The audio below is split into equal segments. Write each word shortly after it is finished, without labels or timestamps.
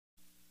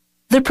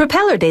The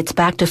propeller dates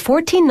back to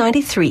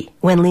 1493,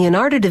 when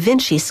Leonardo da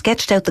Vinci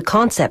sketched out the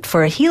concept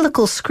for a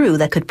helical screw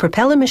that could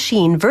propel a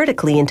machine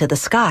vertically into the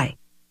sky.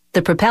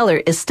 The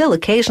propeller is still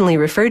occasionally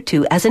referred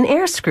to as an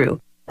air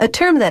screw, a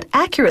term that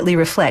accurately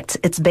reflects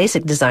its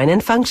basic design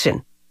and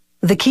function.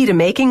 The key to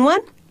making one?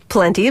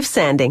 Plenty of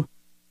sanding.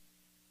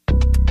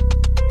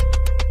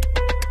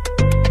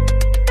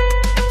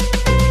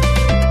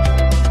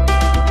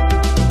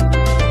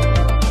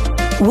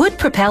 Wood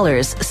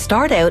propellers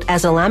start out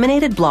as a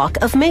laminated block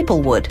of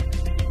maple wood.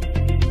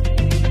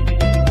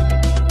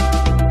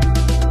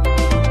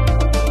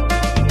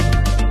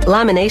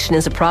 Lamination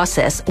is a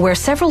process where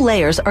several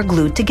layers are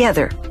glued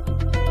together.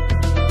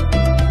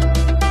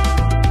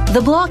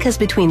 The block has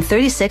between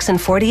 36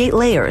 and 48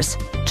 layers,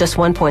 just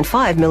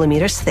 1.5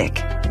 millimeters thick.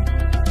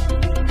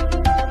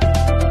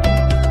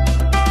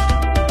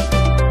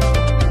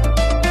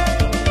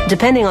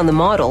 Depending on the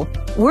model,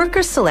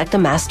 workers select a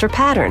master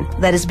pattern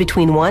that is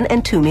between 1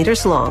 and 2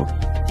 meters long.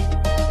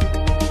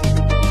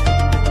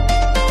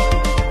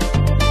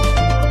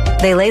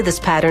 They lay this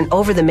pattern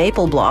over the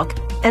maple block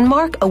and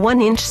mark a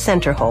 1-inch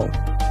center hole.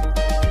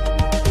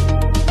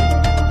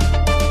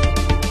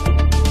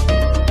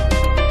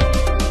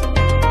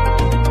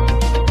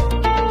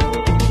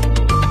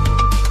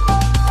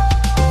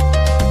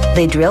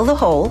 They drill the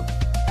hole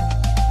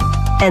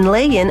and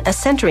lay in a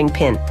centering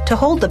pin to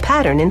hold the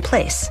pattern in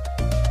place.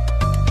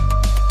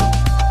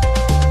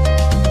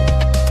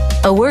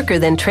 A worker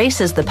then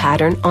traces the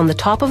pattern on the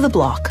top of the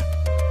block.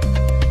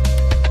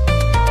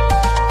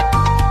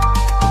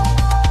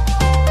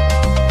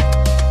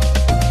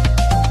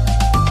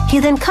 He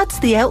then cuts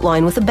the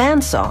outline with a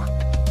bandsaw.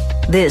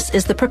 This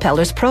is the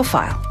propeller's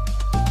profile.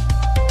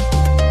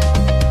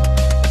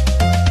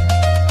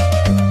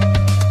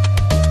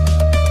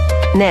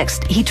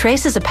 Next, he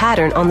traces a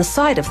pattern on the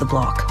side of the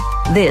block.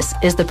 This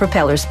is the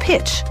propeller's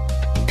pitch.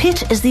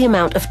 Pitch is the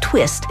amount of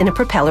twist in a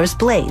propeller's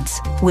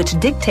blades, which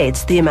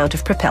dictates the amount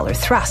of propeller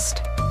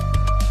thrust.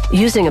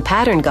 Using a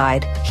pattern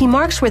guide, he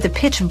marks where the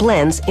pitch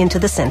blends into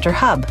the center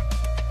hub,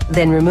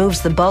 then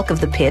removes the bulk of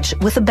the pitch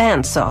with a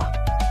bandsaw.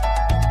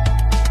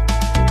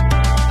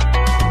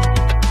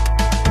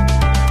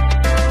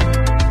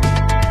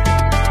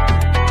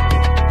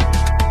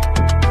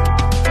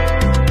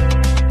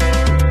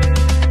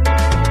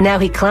 Now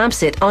he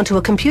clamps it onto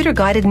a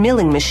computer-guided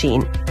milling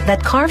machine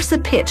that carves the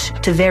pitch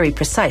to very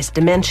precise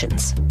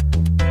dimensions.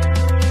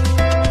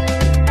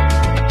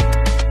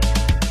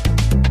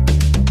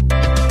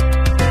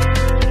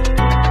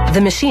 The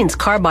machine's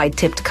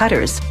carbide-tipped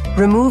cutters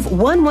remove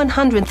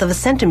 1/100th of a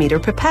centimeter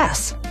per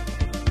pass.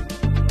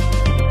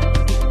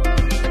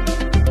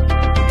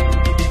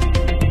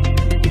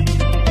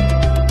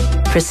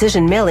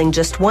 Precision milling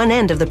just one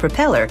end of the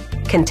propeller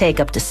can take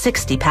up to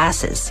 60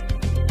 passes.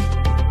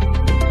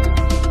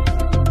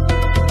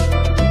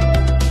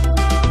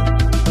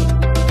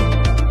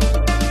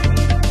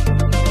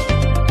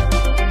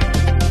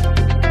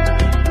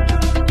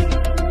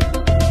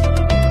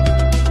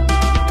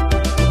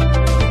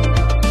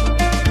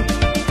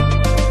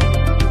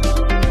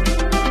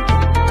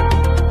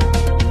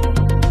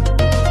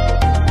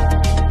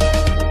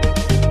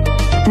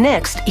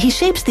 Next, he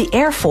shapes the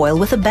airfoil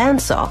with a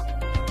bandsaw.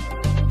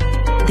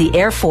 The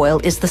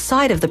airfoil is the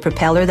side of the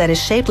propeller that is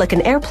shaped like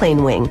an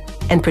airplane wing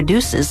and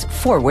produces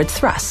forward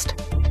thrust.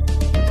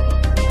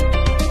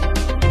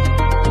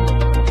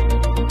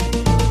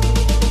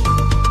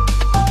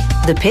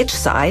 The pitch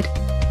side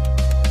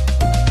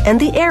and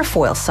the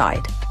airfoil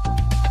side.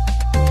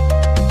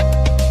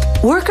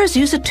 Workers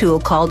use a tool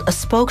called a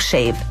spoke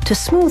shave to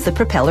smooth the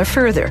propeller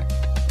further.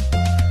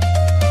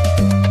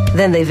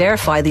 Then they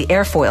verify the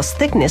airfoil's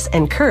thickness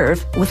and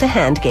curve with a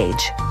hand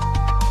gauge.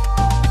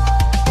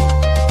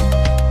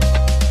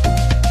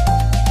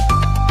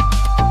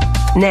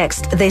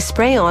 Next, they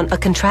spray on a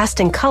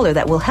contrasting color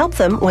that will help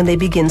them when they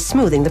begin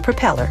smoothing the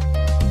propeller.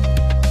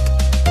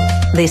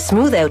 They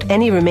smooth out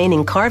any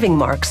remaining carving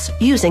marks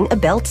using a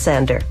belt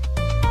sander.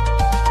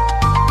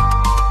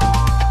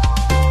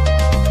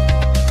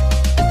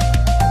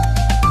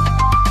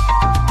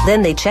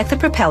 Then they check the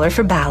propeller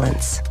for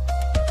balance.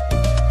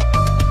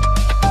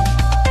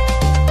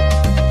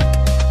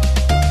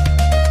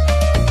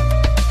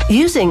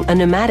 Using a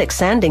pneumatic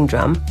sanding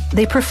drum,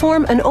 they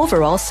perform an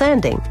overall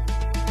sanding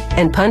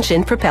and punch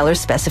in propeller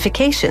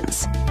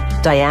specifications: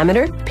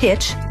 diameter,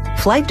 pitch,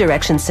 flight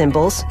direction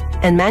symbols,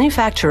 and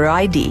manufacturer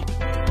ID.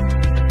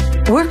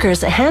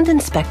 Workers hand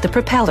inspect the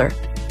propeller,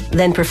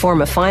 then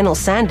perform a final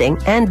sanding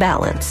and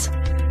balance.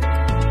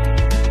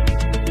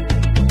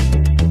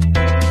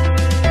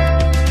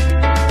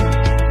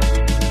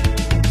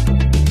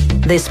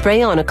 They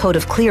spray on a coat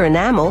of clear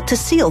enamel to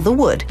seal the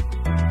wood.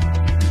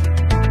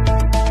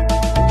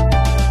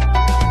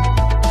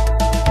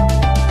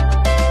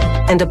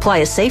 And apply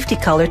a safety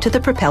color to the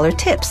propeller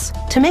tips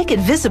to make it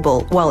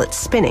visible while it's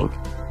spinning.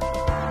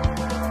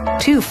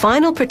 2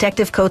 final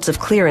protective coats of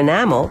clear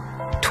enamel,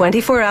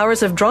 24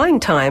 hours of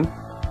drying time,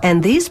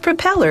 and these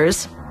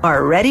propellers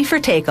are ready for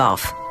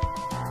takeoff.